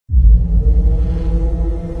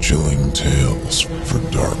Dark tales for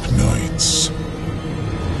dark nights.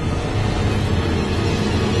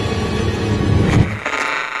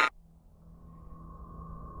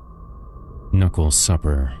 Knuckle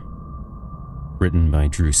Supper. Written by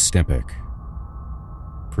Drew Stepek.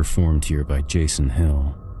 Performed here by Jason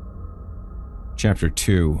Hill. Chapter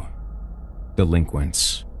 2.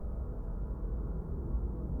 Delinquents.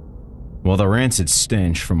 While the rancid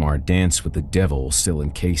stench from our dance with the devil still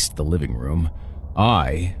encased the living room,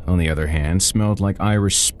 I, on the other hand, smelled like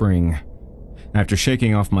Irish Spring. After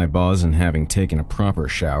shaking off my buzz and having taken a proper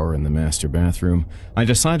shower in the master bathroom, I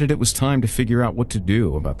decided it was time to figure out what to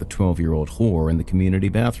do about the 12-year-old whore in the community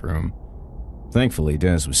bathroom. Thankfully,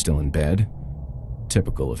 Des was still in bed.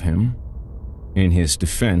 Typical of him. In his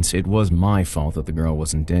defense, it was my fault that the girl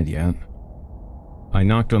wasn't dead yet. I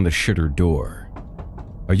knocked on the shitter door.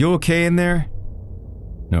 "Are you okay in there?"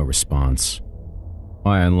 No response.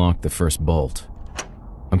 I unlocked the first bolt.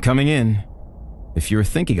 "I'm coming in. If you're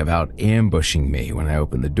thinking about ambushing me when I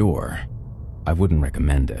open the door, I wouldn't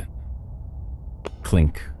recommend it."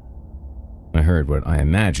 Clink. I heard what I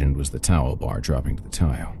imagined was the towel bar dropping to the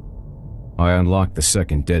tile. I unlocked the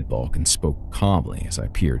second deadbolt and spoke calmly as I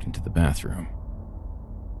peered into the bathroom.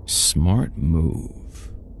 Smart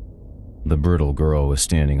move. The brittle girl was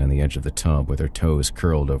standing on the edge of the tub with her toes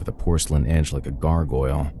curled over the porcelain edge like a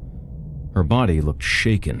gargoyle. Her body looked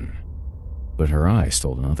shaken, but her eyes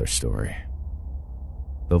told another story.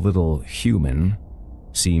 The little human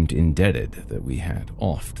seemed indebted that we had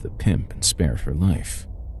offed the pimp and spared her life.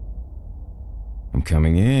 "I'm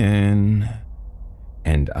coming in,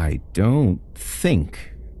 and I don't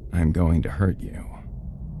think I'm going to hurt you."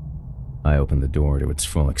 I opened the door to its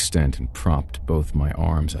full extent and propped both my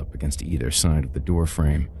arms up against either side of the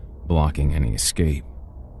doorframe, blocking any escape.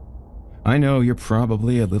 "I know you're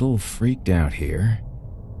probably a little freaked out here.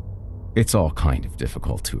 It's all kind of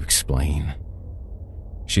difficult to explain."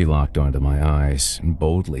 She locked onto my eyes and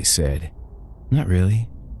boldly said, "Not really.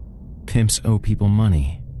 Pimps owe people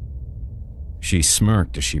money." She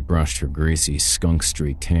smirked as she brushed her greasy,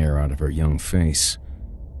 skunk-streaked hair out of her young face.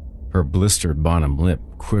 Her blistered bottom lip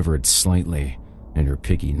quivered slightly, and her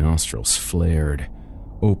picky nostrils flared.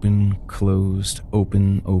 Open, closed,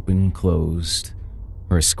 open, open, closed.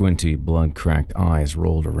 Her squinty, blood-cracked eyes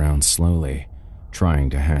rolled around slowly, trying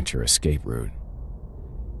to hatch her escape route.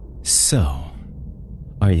 "So,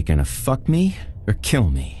 are you gonna fuck me or kill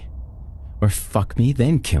me? Or fuck me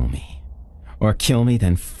then kill me? Or kill me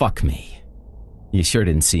then fuck me? You sure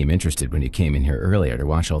didn't seem interested when you came in here earlier to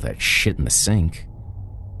watch all that shit in the sink."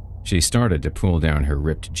 She started to pull down her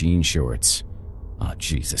ripped jean shorts. "Oh,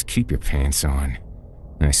 Jesus, keep your pants on,"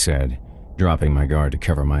 I said, dropping my guard to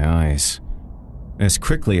cover my eyes. As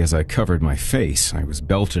quickly as I covered my face, I was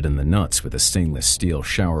belted in the nuts with a stainless steel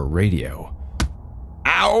shower radio.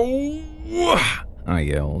 "Ow!" I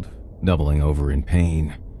yelled, doubling over in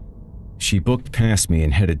pain. She booked past me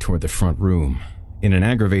and headed toward the front room. In an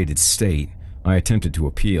aggravated state, I attempted to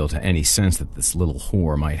appeal to any sense that this little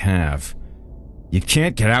whore might have. "You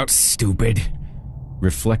can't get out, stupid!"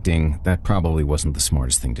 Reflecting, that probably wasn't the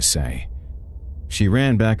smartest thing to say. She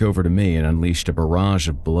ran back over to me and unleashed a barrage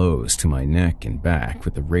of blows to my neck and back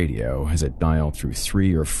with the radio as it dialed through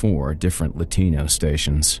 3 or 4 different Latino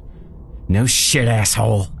stations. "No shit,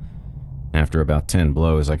 asshole!" After about 10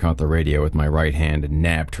 blows, I caught the radio with my right hand and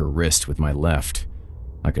nabbed her wrist with my left.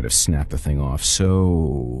 I could have snapped the thing off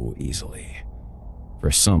so easily.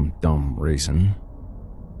 For some dumb reason,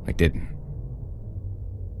 I didn't.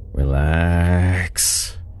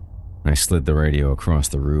 "Relax." I slid the radio across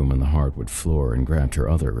the room on the hardwood floor and grabbed her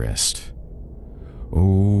other wrist.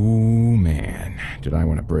 Oh man, did I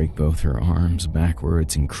want to break both her arms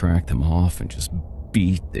backwards and crack them off and just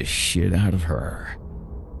beat the shit out of her.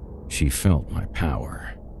 She felt my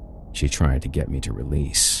power. She tried to get me to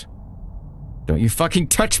release. "Don't you fucking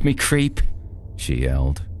touch me, creep!" she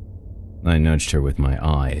yelled. I nudged her with my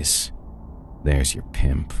eyes. "There's your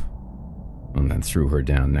pimp," and then threw her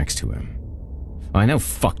down next to him. "I know,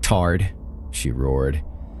 fucktard," she roared.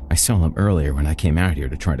 "I saw him earlier when I came out here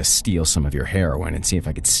to try to steal some of your heroin and see if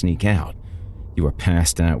I could sneak out. You were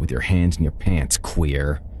passed out with your hands in your pants,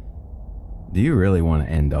 queer. Do you really want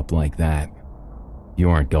to end up like that? You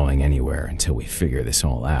aren't going anywhere until we figure this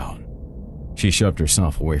all out." She shoved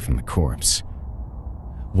herself away from the corpse.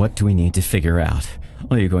 "What do we need to figure out?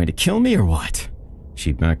 Are you going to kill me or what?"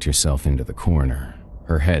 She backed herself into the corner.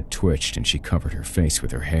 Her head twitched and she covered her face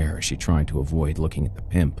with her hair as she tried to avoid looking at the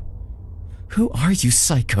pimp. "Who are you,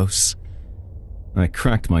 psychos?" I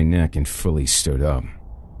cracked my neck and fully stood up.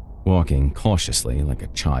 Walking cautiously like a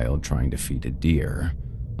child trying to feed a deer,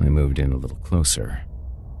 I moved in a little closer.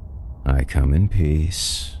 "I come in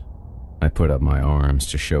peace. I put up my arms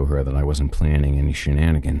to show her that I wasn't planning any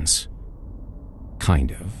shenanigans.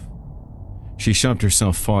 Kind of. She shoved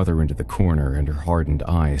herself farther into the corner and her hardened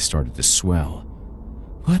eyes started to swell.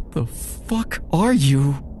 "What the fuck are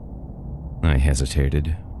you?" I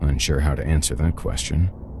hesitated, unsure how to answer that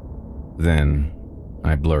question. Then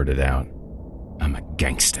I blurted out, "I'm a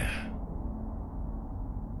gangster."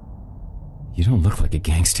 "You don't look like a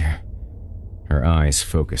gangster." Her eyes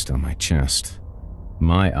focused on my chest.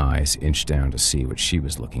 My eyes inched down to see what she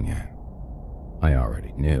was looking at. I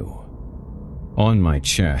already knew. On my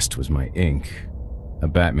chest was my ink, a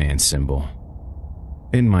Batman symbol.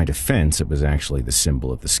 In my defense, it was actually the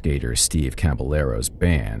symbol of the skater Steve Caballero's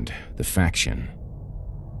band, the Faction.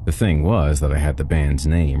 The thing was that I had the band's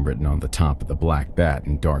name written on the top of the black bat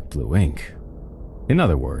in dark blue ink. In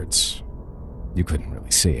other words, you couldn't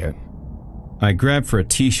really see it. I grabbed for a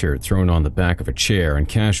t-shirt thrown on the back of a chair and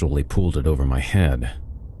casually pulled it over my head.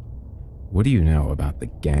 "What do you know about the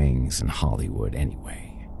gangs in Hollywood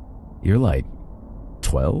anyway? You're like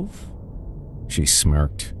 12? She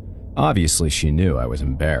smirked. Obviously, she knew I was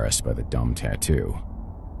embarrassed by the dumb tattoo.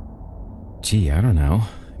 "Gee, I don't know.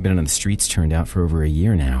 I've been on the streets turned out for over a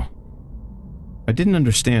year now." I didn't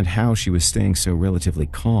understand how she was staying so relatively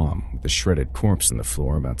calm with the shredded corpse on the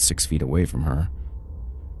floor about 6 feet away from her,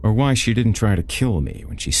 or why she didn't try to kill me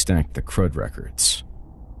when she stacked the crud records.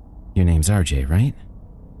 "Your name's RJ, right?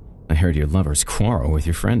 I heard your lovers quarrel with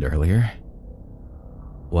your friend earlier."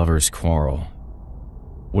 "Lovers quarrel?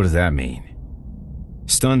 What does that mean?"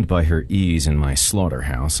 Stunned by her ease in my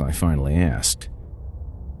slaughterhouse, I finally asked,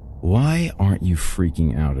 "Why aren't you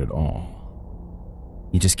freaking out at all?"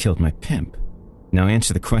 "You just killed my pimp. Now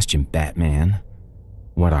answer the question, Batman.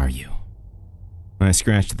 What are you?" I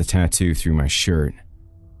scratched the tattoo through my shirt.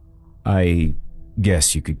 "I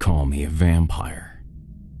guess you could call me a vampire."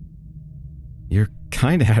 "You're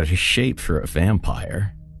kinda out of shape for a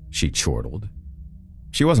vampire," she chortled.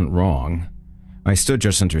 She wasn't wrong. I stood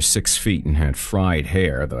just under 6 feet and had fried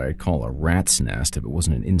hair that I'd call a rat's nest if it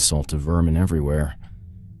wasn't an insult to vermin everywhere.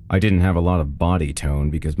 I didn't have a lot of body tone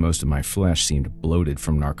because most of my flesh seemed bloated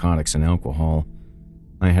from narcotics and alcohol.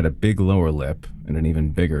 I had a big lower lip and an even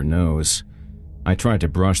bigger nose. I tried to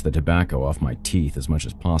brush the tobacco off my teeth as much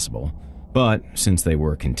as possible, but since they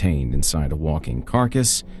were contained inside a walking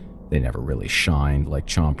carcass, they never really shined like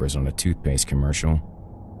chompers on a toothpaste commercial.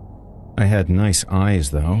 I had nice eyes,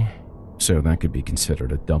 though, so that could be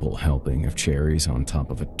considered a double helping of cherries on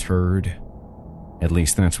top of a turd. At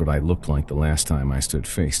least that's what I looked like the last time I stood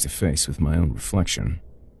face to face with my own reflection.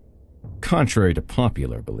 Contrary to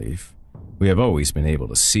popular belief, we have always been able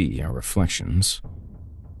to see our reflections.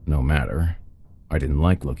 No matter, I didn't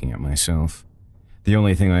like looking at myself. The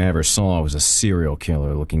only thing I ever saw was a serial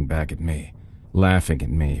killer looking back at me, laughing at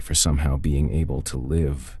me for somehow being able to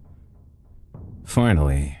live.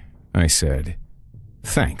 Finally, I said,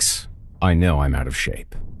 "Thanks. I know I'm out of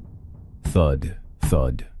shape." Thud,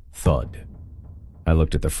 thud, thud. I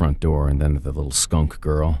looked at the front door and then at the little skunk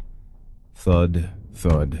girl. Thud,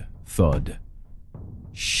 thud, thud.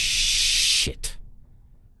 Shit.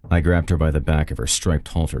 I grabbed her by the back of her striped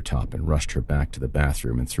halter top and rushed her back to the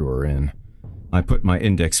bathroom and threw her in. I put my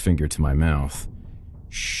index finger to my mouth.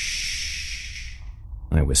 "Shh,"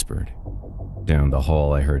 I whispered. Down the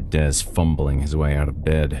hall, I heard Dez fumbling his way out of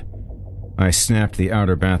bed. I snapped the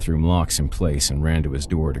outer bathroom locks in place and ran to his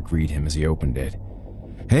door to greet him as he opened it.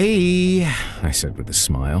 "Hey," I said with a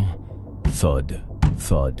smile. Thud,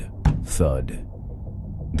 thud, thud.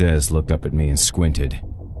 Dez looked up at me and squinted.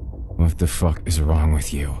 "What the fuck is wrong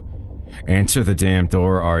with you? Answer the damn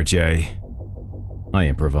door, RJ." I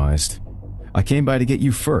improvised. "I came by to get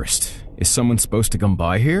you first. Is someone supposed to come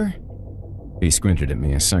by here?" He squinted at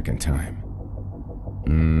me a second time.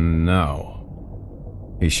 "No."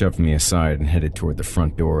 He shoved me aside and headed toward the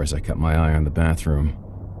front door as I kept my eye on the bathroom.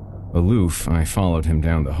 Aloof, I followed him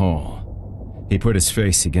down the hall. He put his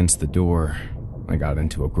face against the door. I got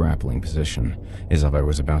into a grappling position, as if I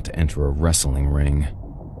was about to enter a wrestling ring.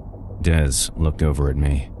 Dez looked over at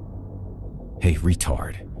me. "Hey,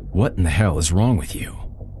 retard, what in the hell is wrong with you?"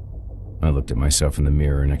 I looked at myself in the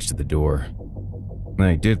mirror next to the door.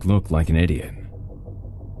 I did look like an idiot.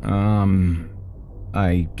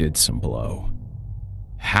 I did some blow.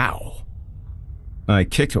 How? I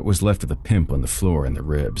kicked what was left of the pimp on the floor in the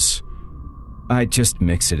ribs. I'd just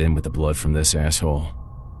mix it in with the blood from this asshole.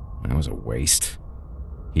 That was a waste.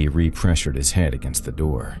 He repressured his head against the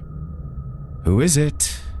door. "Who is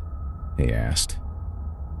it?" he asked.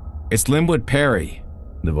 "It's Linwood Perry,"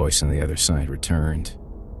 the voice on the other side returned.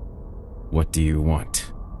 "What do you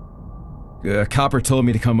want?" "Copper told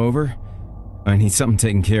me to come over. I need something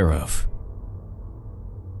taken care of."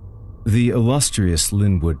 The illustrious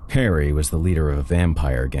Linwood Perry was the leader of a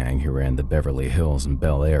vampire gang who ran the Beverly Hills and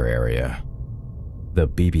Bel Air area. The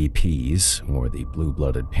BBPs, or the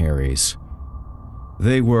Blue-Blooded Perrys.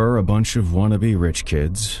 They were a bunch of wannabe rich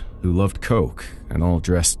kids who loved coke and all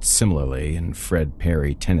dressed similarly in Fred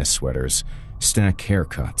Perry tennis sweaters, stack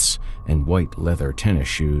haircuts, and white leather tennis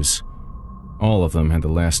shoes. All of them had the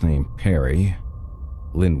last name Perry,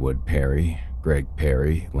 Linwood Perry, Greg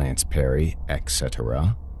Perry, Lance Perry,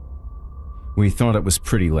 etc. We thought it was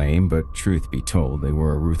pretty lame, but truth be told, they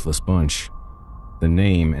were a ruthless bunch. The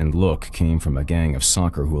name and look came from a gang of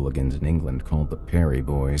soccer hooligans in England called the Perry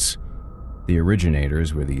Boys. The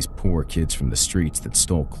originators were these poor kids from the streets that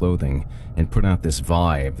stole clothing and put out this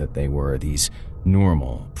vibe that they were these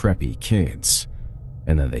normal, preppy kids,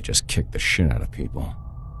 and then they just kicked the shit out of people.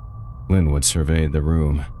 Linwood surveyed the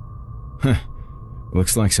room. Huh,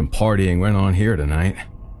 looks like some partying went on here tonight.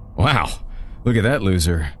 Wow, look at that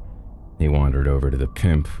loser. He wandered over to the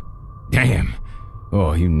pimp. Damn,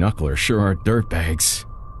 oh, you knucklers sure are dirtbags.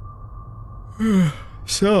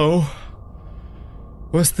 So,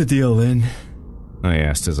 what's the deal, Lynn? I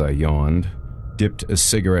asked as I yawned, dipped a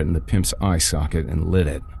cigarette in the pimp's eye socket, and lit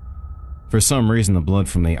it. For some reason, the blood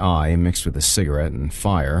from the eye, mixed with the cigarette and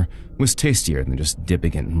fire, was tastier than just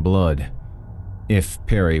dipping it in blood. If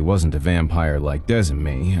Perry wasn't a vampire like Des and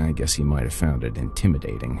me, I guess he might have found it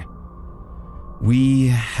intimidating. We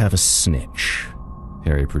have a snitch.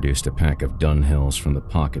 Perry produced a pack of Dunhills from the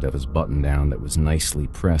pocket of his button-down that was nicely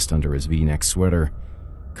pressed under his V-neck sweater.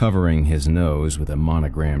 Covering his nose with a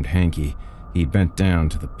monogrammed hanky, he bent down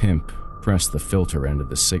to the pimp, pressed the filter end of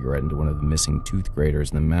the cigarette into one of the missing tooth graters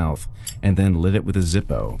in the mouth, and then lit it with a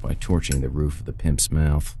Zippo by torching the roof of the pimp's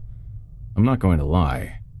mouth. I'm not going to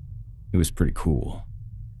lie. It was pretty cool.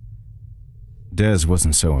 Des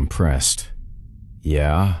wasn't so impressed.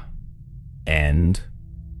 Yeah? And?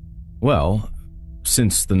 Well,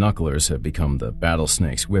 since the Knucklers have become the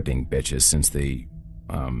Battlesnake's whipping bitches since the,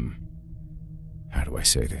 how do I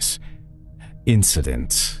say this?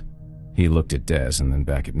 Incident. He looked at Des and then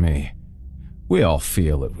back at me. We all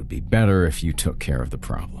feel it would be better if you took care of the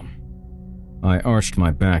problem. I arched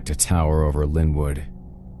my back to tower over Linwood.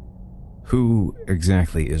 Who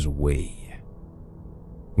exactly is we?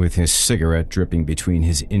 With his cigarette dripping between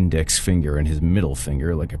his index finger and his middle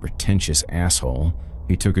finger like a pretentious asshole,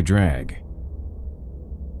 he took a drag.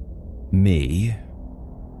 Me?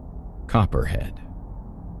 Copperhead.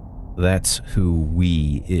 That's who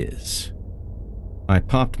we is. I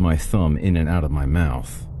popped my thumb in and out of my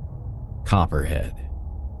mouth. Copperhead.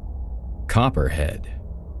 Copperhead.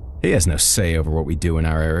 He has no say over what we do in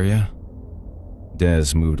our area.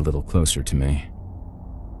 Des moved a little closer to me.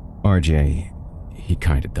 RJ, he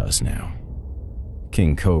kinda does now.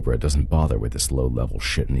 King Cobra doesn't bother with this low-level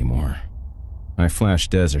shit anymore. I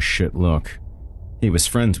flashed Des a shit look. He was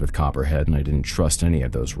friends with Copperhead, and I didn't trust any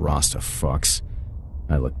of those Rasta fucks.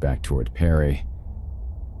 I looked back toward Perry.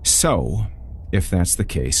 So, if that's the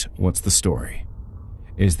case, what's the story?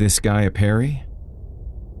 Is this guy a Perry?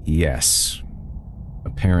 Yes.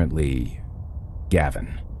 Apparently,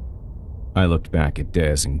 Gavin. I looked back at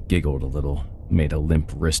Des and giggled a little, made a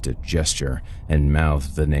limp-wristed gesture, and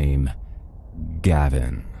mouthed the name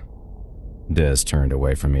Gavin. Des turned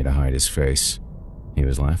away from me to hide his face. He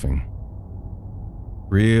was laughing.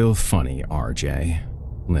 Real funny, RJ,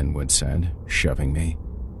 Linwood said, shoving me.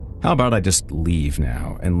 How about I just leave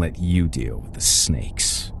now and let you deal with the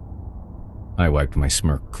snakes? I wiped my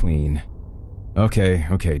smirk clean.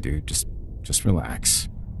 Okay, dude, just relax.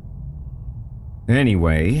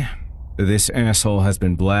 Anyway, this asshole has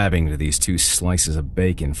been blabbing to these 2 slices of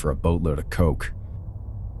bacon for a boatload of coke.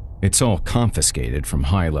 It's all confiscated from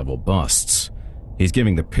high-level busts. He's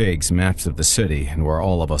giving the pigs maps of the city and where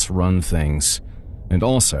all of us run things, and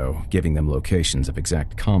also giving them locations of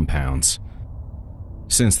exact compounds.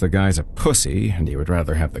 Since the guy's a pussy and he would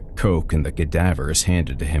rather have the coke and the cadavers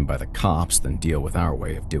handed to him by the cops than deal with our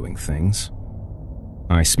way of doing things.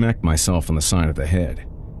 I smacked myself on the side of the head.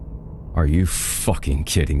 Are you fucking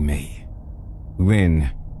kidding me?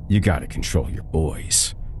 Lynn, you gotta control your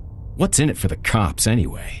boys. What's in it for the cops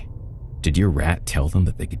anyway? Did your rat tell them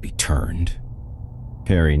that they could be turned?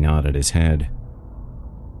 Perry nodded his head.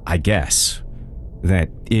 I guess. That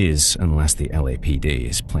is, unless the LAPD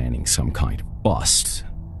is planning some kind of bust.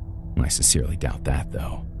 I sincerely doubt that,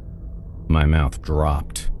 though. My mouth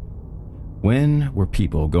dropped. When were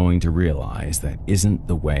people going to realize that isn't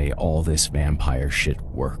the way all this vampire shit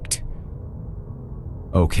worked?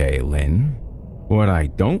 Okay, Lynn. What I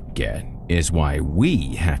don't get is why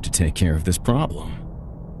we have to take care of this problem.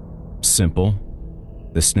 Simple.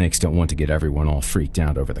 The snakes don't want to get everyone all freaked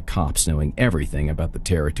out over the cops knowing everything about the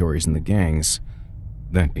territories and the gangs.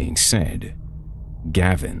 That being said,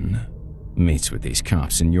 Gavin meets with these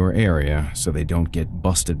cops in your area so they don't get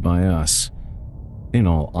busted by us. In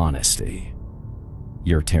all honesty,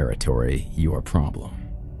 your territory, your problem.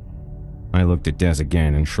 I looked at Des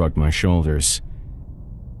again and shrugged my shoulders.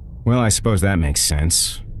 Well, I suppose that makes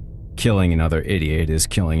sense. Killing another idiot is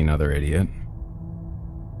killing another idiot.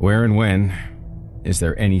 Where and when? Is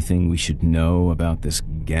there anything we should know about this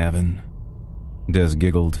Gavin? Des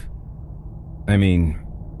giggled. I mean,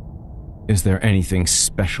 is there anything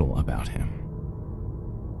special about him?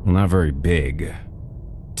 Not very big.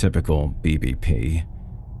 Typical BBP.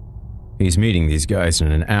 He's meeting these guys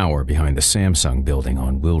in an hour behind the Samsung building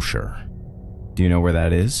on Wilshire. Do you know where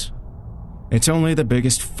that is? It's only the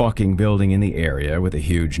biggest fucking building in the area with a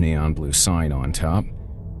huge neon blue sign on top.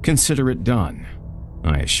 Consider it done,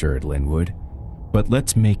 I assured Linwood. But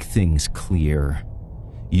let's make things clear.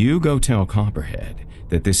 You go tell Copperhead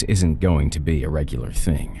that this isn't going to be a regular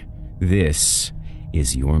thing. This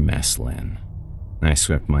is your mess, Lynn. I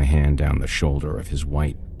swept my hand down the shoulder of his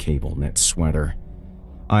white cable knit sweater.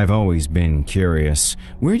 I've always been curious.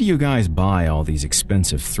 Where do you guys buy all these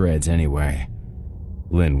expensive threads anyway?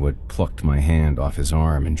 Linwood plucked my hand off his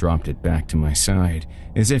arm and dropped it back to my side,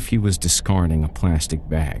 as if he was discarding a plastic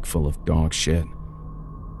bag full of dog shit.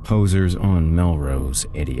 Posers on Melrose,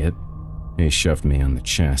 idiot. He shoved me on the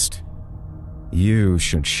chest. You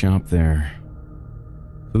should shop there.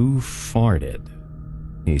 Who farted?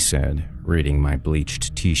 He said, reading my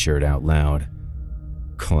bleached t-shirt out loud.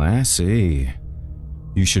 Classy.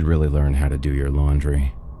 You should really learn how to do your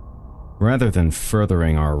laundry. Rather than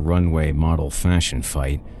furthering our runway model fashion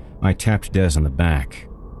fight, I tapped Des on the back.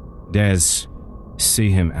 Des,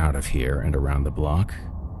 see him out of here and around the block.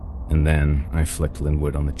 And then I flicked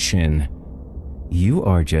Linwood on the chin. You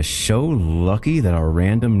are just so lucky that a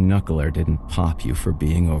random knuckler didn't pop you for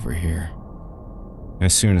being over here.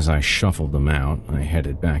 As soon as I shuffled them out, I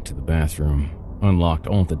headed back to the bathroom, unlocked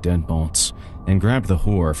all the deadbolts, and grabbed the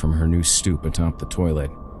whore from her new stoop atop the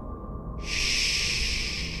toilet.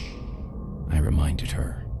 Shh, I reminded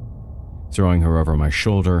her. Throwing her over my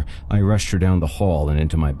shoulder, I rushed her down the hall and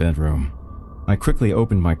into my bedroom. I quickly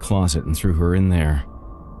opened my closet and threw her in there.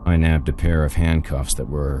 I nabbed a pair of handcuffs that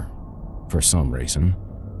were, for some reason,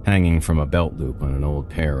 hanging from a belt loop on an old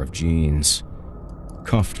pair of jeans,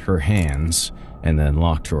 cuffed her hands, and then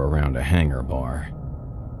locked her around a hanger bar.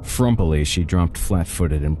 Frumpily, she dropped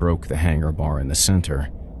flat-footed and broke the hanger bar in the center.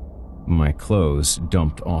 My clothes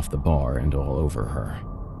dumped off the bar and all over her.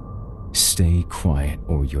 Stay quiet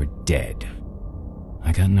or you're dead.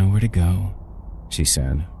 I got nowhere to go, she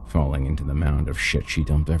said, falling into the mound of shit she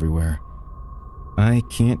dumped everywhere. I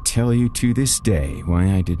can't tell you to this day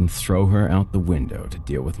why I didn't throw her out the window to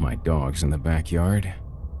deal with my dogs in the backyard.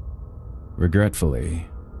 Regretfully,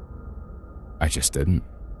 I just didn't.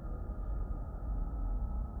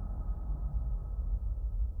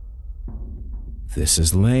 This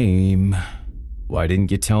is lame. Why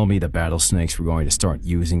didn't you tell me the Battlesnakes were going to start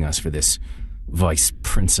using us for this vice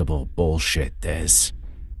principal bullshit, Des?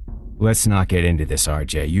 Let's not get into this,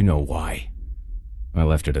 RJ. You know why. I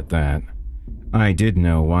left it at that. I did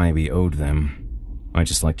know why we owed them. I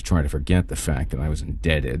just like to try to forget the fact that I was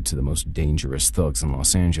indebted to the most dangerous thugs in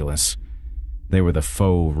Los Angeles. They were the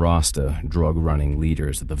faux Rasta, drug-running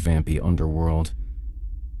leaders of the vampy underworld.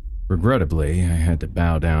 Regrettably, I had to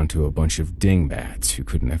bow down to a bunch of dingbats who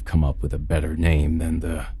couldn't have come up with a better name than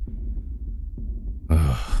the...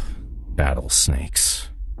 Battlesnakes.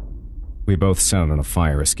 We both sat on a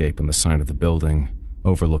fire escape on the side of the building,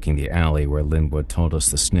 overlooking the alley where Linwood told us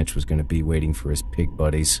the snitch was going to be waiting for his pig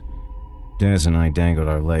buddies. Des and I dangled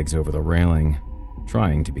our legs over the railing,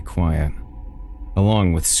 trying to be quiet.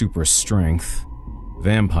 Along with super strength,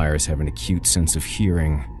 vampires have an acute sense of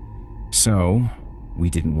hearing, so we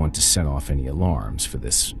didn't want to set off any alarms for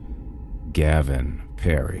this Gavin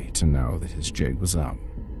Perry to know that his jig was up.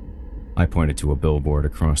 I pointed to a billboard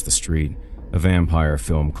across the street, a vampire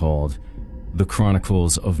film called The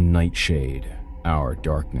Chronicles of Nightshade, Our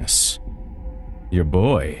Darkness. Your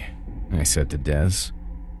boy, I said to Des.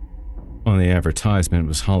 On the advertisement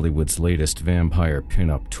was Hollywood's latest vampire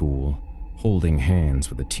pin-up tool, holding hands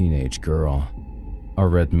with a teenage girl. A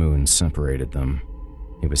red moon separated them.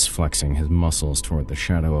 He was flexing his muscles toward the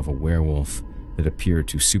shadow of a werewolf that appeared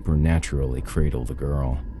to supernaturally cradle the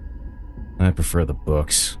girl. I prefer the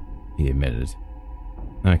books, he admitted.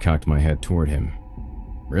 I cocked my head toward him.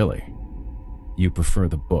 Really? You prefer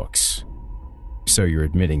the books? So you're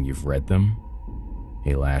admitting you've read them?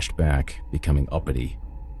 He lashed back, becoming uppity.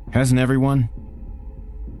 Hasn't everyone?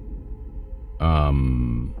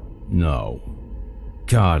 No.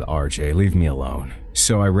 God, RJ, leave me alone.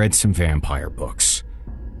 So I read some vampire books.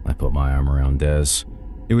 I put my arm around Des.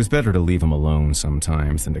 It was better to leave him alone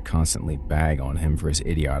sometimes than to constantly bag on him for his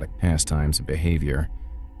idiotic pastimes and behavior.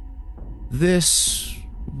 This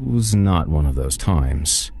was not one of those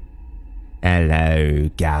times. Hello,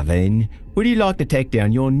 Gavin. Would you like to take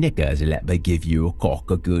down your knickers and let me give you a cock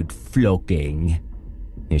a good flogging?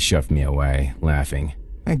 He shoved me away, laughing.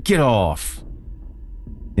 Get off!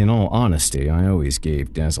 In all honesty, I always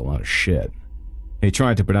gave Des a lot of shit. He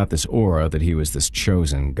tried to put out this aura that he was this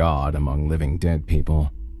chosen god among living dead people.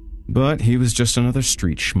 But he was just another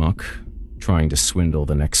street schmuck, trying to swindle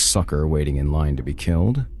the next sucker waiting in line to be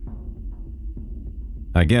killed.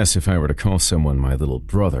 I guess if I were to call someone my little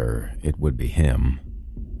brother, it would be him.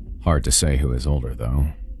 Hard to say who is older,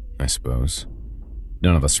 though, I suppose.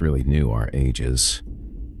 None of us really knew our ages.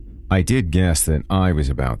 I did guess that I was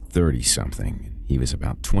about 30-something, he was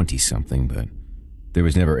about 20-something, but there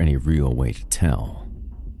was never any real way to tell.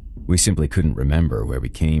 We simply couldn't remember where we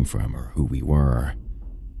came from or who we were.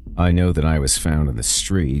 I know that I was found in the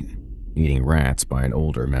street, eating rats by an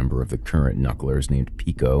older member of the current Knucklers named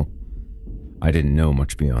Pico. I didn't know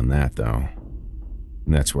much beyond that, though.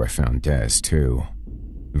 That's where I found Des, too.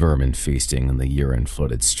 Vermin feasting on the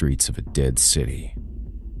urine-flooded streets of a dead city.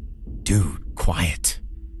 Dude, quiet,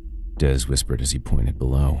 Des whispered as he pointed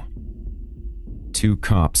below. 2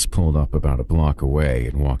 cops pulled up about a block away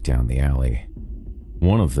and walked down the alley.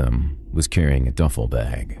 One of them was carrying a duffel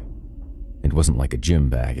bag. It wasn't like a gym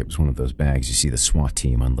bag, it was one of those bags you see the SWAT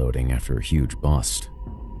team unloading after a huge bust.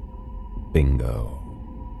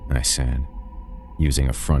 Bingo, I said. Using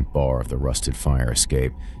a front bar of the rusted fire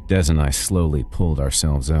escape, Des and I slowly pulled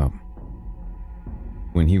ourselves up.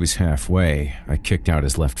 When he was halfway, I kicked out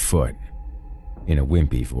his left foot. In a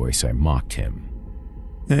wimpy voice, I mocked him.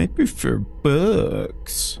 I prefer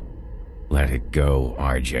books. Let it go,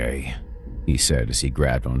 RJ, he said as he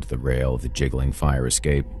grabbed onto the rail of the jiggling fire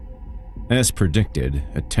escape. As predicted,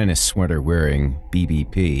 a tennis sweater-wearing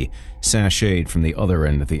BBP sashayed from the other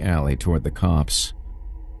end of the alley toward the cops.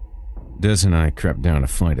 Des and I crept down a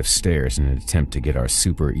flight of stairs in an attempt to get our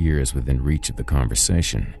super ears within reach of the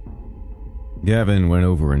conversation. Gavin went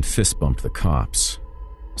over and fist-bumped the cops.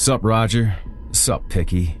 "Sup, Roger? Sup,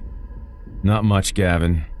 Picky?" "Not much,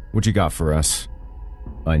 Gavin. What you got for us?"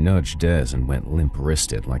 I nudged Des and went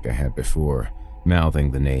limp-wristed like I had before,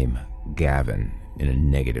 mouthing the name Gavin in a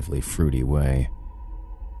negatively fruity way.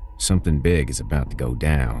 "Something big is about to go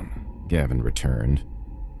down," Gavin returned.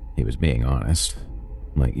 He was being honest.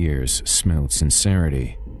 My ears smelled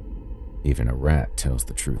sincerity. Even a rat tells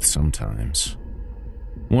the truth sometimes.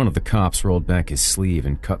 One of the cops rolled back his sleeve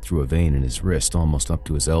and cut through a vein in his wrist almost up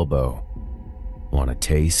to his elbow. "Want a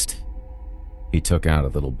taste?" He took out a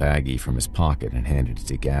little baggie from his pocket and handed it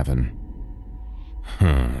to Gavin.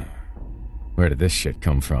 Where did this shit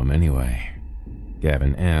come from, anyway?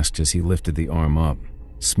 Gavin asked as he lifted the arm up,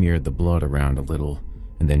 smeared the blood around a little,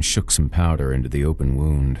 and then shook some powder into the open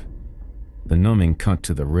wound. The numbing cut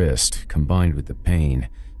to the wrist, combined with the pain,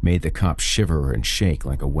 made the cop shiver and shake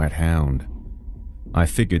like a wet hound. I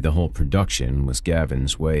figured the whole production was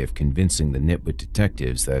Gavin's way of convincing the nitwit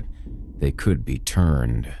detectives that they could be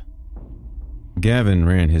turned. Gavin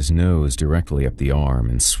ran his nose directly up the arm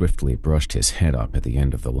and swiftly brushed his head up at the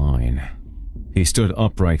end of the line. He stood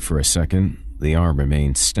upright for a second. The arm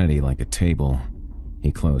remained steady like a table.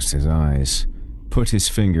 He closed his eyes, put his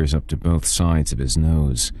fingers up to both sides of his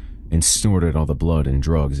nose, and snorted all the blood and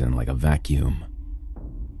drugs in like a vacuum.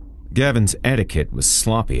 Gavin's etiquette was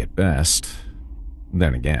sloppy at best.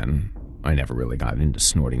 Then again, I never really got into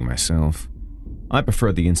snorting myself. I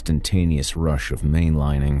preferred the instantaneous rush of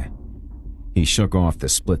mainlining. He shook off the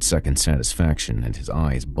split-second satisfaction and his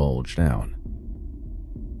eyes bulged out.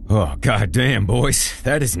 "Oh, goddamn, boys,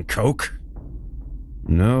 that isn't coke."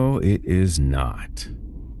 "No, it is not,"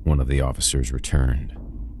 one of the officers returned.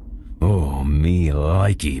 "Oh, me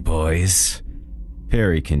likey, boys."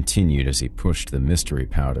 Perry continued as he pushed the mystery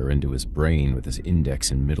powder into his brain with his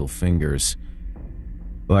index and middle fingers.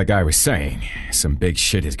 "Like I was saying, some big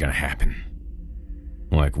shit is gonna happen."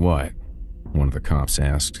 "Like what?" one of the cops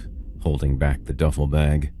asked, holding back the duffel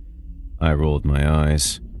bag. I rolled my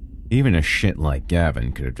eyes. Even a shit like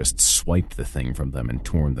Gavin could have just swiped the thing from them and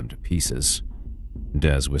torn them to pieces.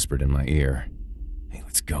 Des whispered in my ear, "Hey,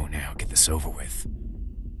 let's go now, get this over with."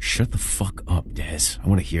 "Shut the fuck up, Des. I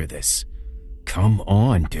want to hear this." "Come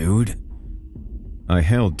on, dude." I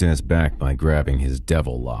held Des back by grabbing his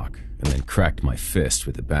devil lock, and then cracked my fist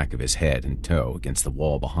with the back of his head and toe against the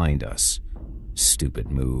wall behind us. Stupid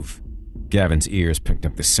move. Gavin's ears picked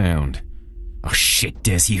up the sound. Oh shit,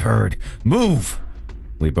 Des, he heard. Move!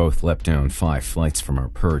 We both leapt down 5 flights from our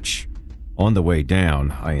perch. On the way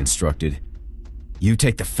down, I instructed, "You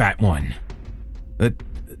take the fat one."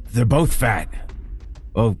 They're both fat."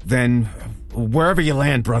 "Oh, then, wherever you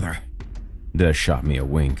land, brother." Des shot me a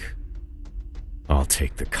wink. "I'll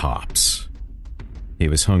take the cops." He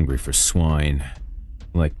was hungry for swine.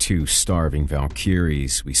 Like 2 starving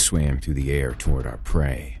Valkyries, we swam through the air toward our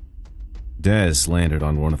prey. Des landed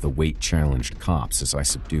on one of the weight-challenged cops as I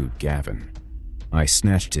subdued Gavin. I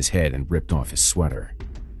snatched his head and ripped off his sweater.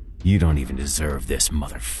 "You don't even deserve this,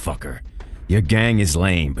 motherfucker. Your gang is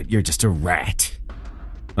lame, but you're just a rat."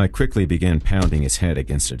 I quickly began pounding his head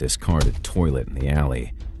against a discarded toilet in the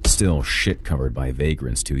alley, still shit-covered by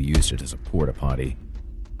vagrants who used it as a porta-potty.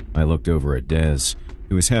 I looked over at Des,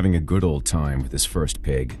 who was having a good old time with his first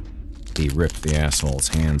pig. He ripped the asshole's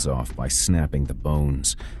hands off by snapping the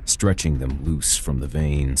bones, stretching them loose from the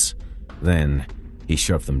veins. Then, he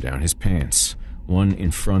shoved them down his pants, one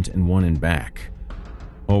in front and one in back.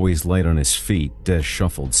 Always light on his feet, Des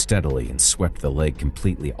shuffled steadily and swept the leg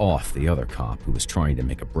completely off the other cop who was trying to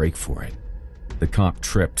make a break for it. The cop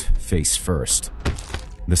tripped, face first.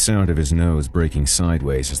 The sound of his nose breaking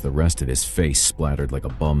sideways as the rest of his face splattered like a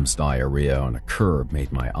bum's diarrhea on a curb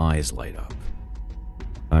made my eyes light up.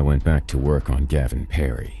 I went back to work on Gavin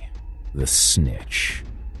Perry, the snitch.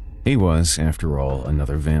 He was, after all,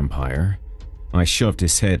 another vampire. I shoved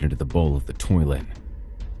his head into the bowl of the toilet.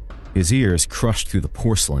 His ears crushed through the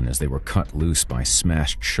porcelain as they were cut loose by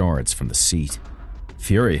smashed shards from the seat.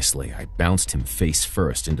 Furiously, I bounced him face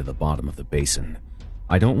first into the bottom of the basin.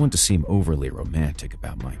 I don't want to seem overly romantic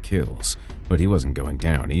about my kills, but he wasn't going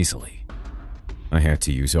down easily. I had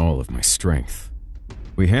to use all of my strength.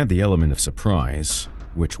 We had the element of surprise,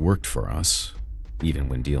 which worked for us, even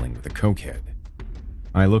when dealing with a cokehead.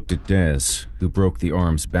 I looked at Des, who broke the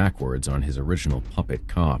arms backwards on his original puppet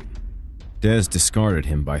cop. Des discarded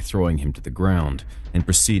him by throwing him to the ground and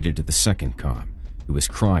proceeded to the second cop, who was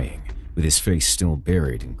crying, with his face still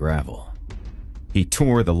buried in gravel. He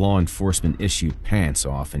tore the law enforcement-issued pants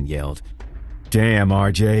off and yelled, "Damn,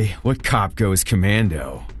 RJ, what cop goes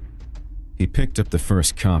commando?" He picked up the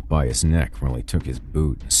first cop by his neck while he took his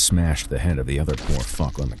boot and smashed the head of the other poor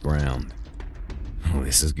fuck on the ground. "Oh,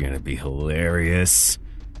 this is gonna be hilarious."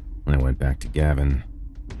 When I went back to Gavin,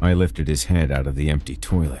 I lifted his head out of the empty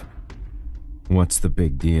toilet. "What's the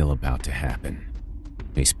big deal about to happen?"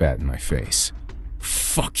 He spat in my face.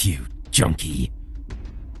 "Fuck you, junkie."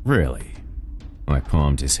 "Really?" I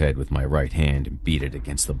palmed his head with my right hand and beat it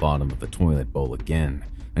against the bottom of the toilet bowl again,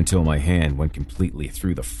 until my hand went completely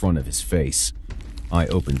through the front of his face. I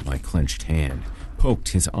opened my clenched hand, poked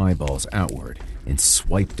his eyeballs outward, and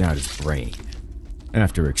swiped out his brain.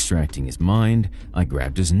 After extracting his mind, I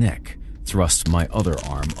grabbed his neck, thrust my other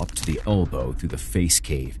arm up to the elbow through the face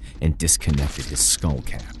cave, and disconnected his skull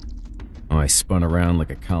cap. I spun around like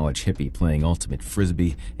a college hippie playing ultimate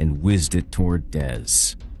frisbee and whizzed it toward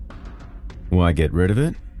Des. Why get rid of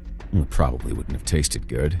it? Well, it probably wouldn't have tasted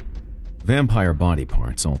good. Vampire body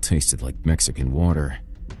parts all tasted like Mexican water.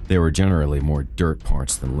 They were generally more dirt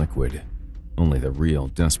parts than liquid. Only the real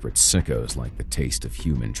desperate sickos like the taste of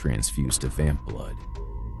human transfused to vamp blood.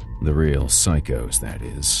 The real psychos, that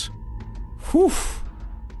is. Whew!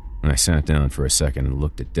 I sat down for a second and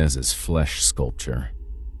looked at Dez's flesh sculpture.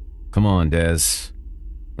 Come on, Dez.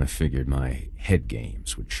 I figured my head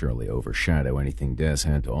games would surely overshadow anything Dez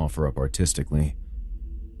had to offer up artistically.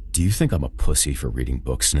 Do you think I'm a pussy for reading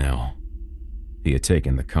books now? He had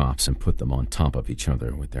taken the cops and put them on top of each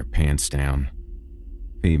other with their pants down.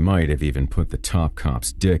 He might have even put the top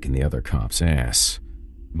cop's dick in the other cop's ass.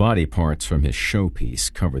 Body parts from his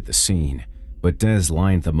showpiece covered the scene, but Dez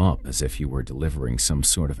lined them up as if he were delivering some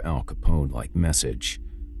sort of Al Capone-like message.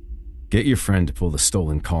 Get your friend to pull the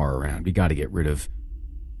stolen car around. We gotta get rid of...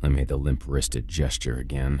 I made the limp-wristed gesture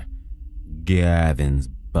again. Gavin's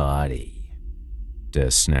body.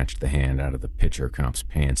 Dez snatched the hand out of the pitcher cop's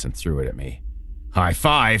pants and threw it at me. High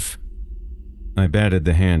five! I batted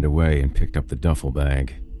the hand away and picked up the duffel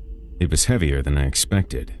bag. It was heavier than I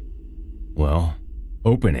expected. Well,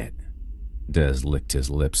 open it. Dez licked his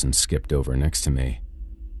lips and skipped over next to me.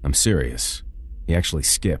 I'm serious. He actually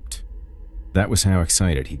skipped. That was how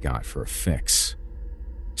excited he got for a fix.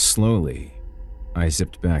 Slowly, I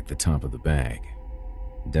zipped back the top of the bag.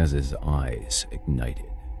 Dez's eyes ignited.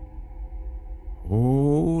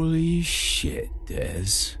 Holy shit,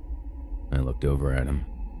 Dez. I looked over at him.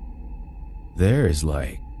 There's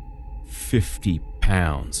like 50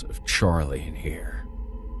 pounds of Charlie in here.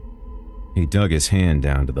 He dug his hand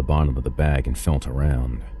down to the bottom of the bag and felt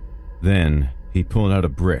around. Then, He pulled out a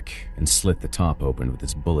brick and slit the top open with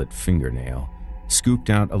his bullet fingernail, scooped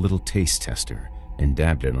out a little taste tester, and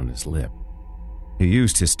dabbed it on his lip. He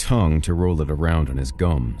used his tongue to roll it around on his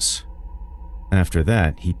gums. After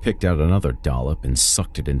that, he picked out another dollop and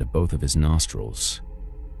sucked it into both of his nostrils.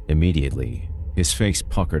 Immediately, his face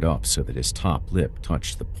puckered up so that his top lip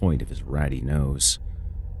touched the point of his ratty nose.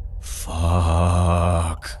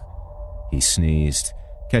 "Fuck," he sneezed,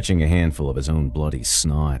 catching a handful of his own bloody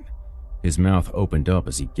snot. His mouth opened up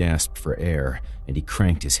as he gasped for air, and he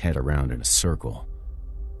cranked his head around in a circle.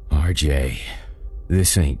 "RJ,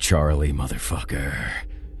 this ain't Charlie, motherfucker.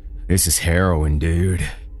 This is heroin, dude."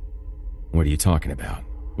 "What are you talking about?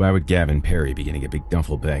 Why would Gavin Perry be getting a big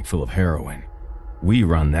duffel bag full of heroin? We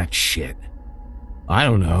run that shit." "I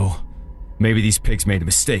don't know. Maybe these pigs made a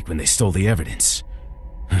mistake when they stole the evidence.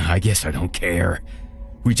 I guess I don't care.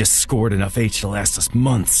 We just scored enough H to last us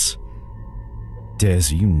months."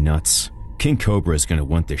 "Dez, are you nuts? King Cobra is gonna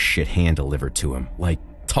want this shit hand-delivered to him, like,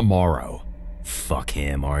 tomorrow." "Fuck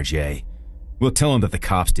him, RJ. We'll tell him that the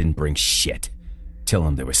cops didn't bring shit. Tell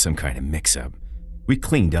him there was some kind of mix-up. We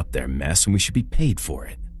cleaned up their mess and we should be paid for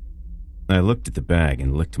it." I looked at the bag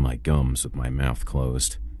and licked my gums with my mouth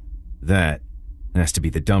closed. That has to be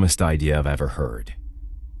the dumbest idea I've ever heard.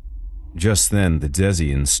 Just then, the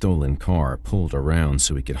Desian's stolen car pulled around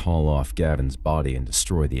so he could haul off Gavin's body and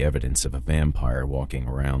destroy the evidence of a vampire walking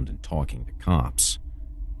around and talking to cops.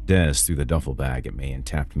 Dez threw the duffel bag at me and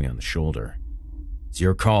tapped me on the shoulder. "It's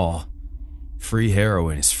your call. Free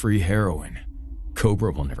heroin is free heroin.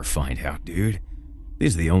 Cobra will never find out, dude.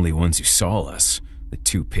 These are the only ones who saw us, the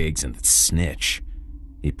two pigs and the snitch."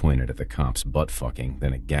 He pointed at the cops butt-fucking,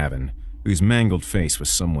 then at Gavin, whose mangled face was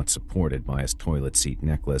somewhat supported by his toilet seat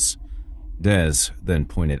necklace. Dez then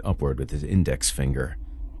pointed upward with his index finger.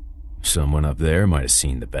 "Someone up there might have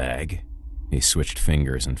seen the bag." He switched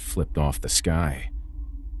fingers and flipped off the sky.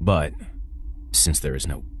 "But since there is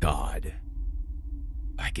no God,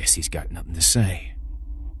 I guess he's got nothing to say."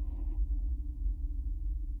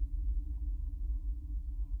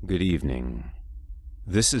 Good evening.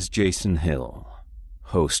 This is Jason Hill,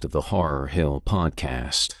 host of the Horror Hill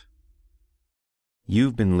podcast.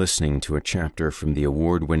 You've been listening to a chapter from the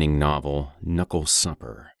award-winning novel Knuckle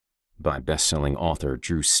Supper by best-selling author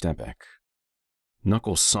Drew Stepek.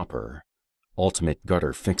 Knuckle Supper, Ultimate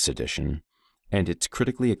Gutter Fix Edition, and its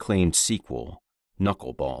critically acclaimed sequel,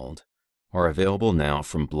 Knuckle Balled, are available now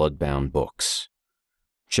from Bloodbound Books.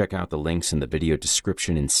 Check out the links in the video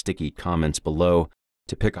description and sticky comments below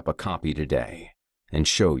to pick up a copy today and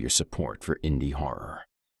show your support for indie horror.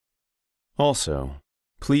 Also,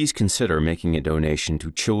 please consider making a donation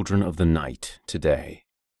to Children of the Night today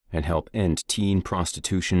and help end teen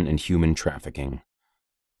prostitution and human trafficking.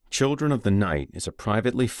 Children of the Night is a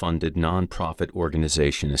privately funded non-profit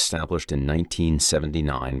organization established in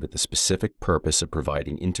 1979 with the specific purpose of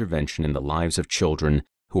providing intervention in the lives of children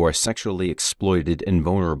who are sexually exploited and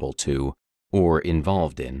vulnerable to, or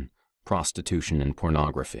involved in, prostitution and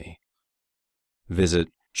pornography. Visit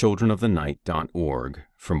childrenofthenight.org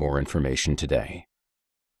for more information today.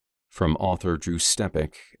 From author Drew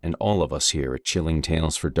Stepek and all of us here at Chilling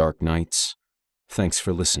Tales for Dark Nights, thanks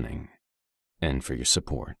for listening and for your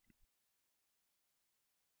support.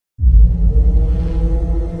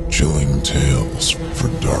 Chilling Tales for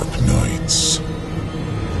Dark Nights.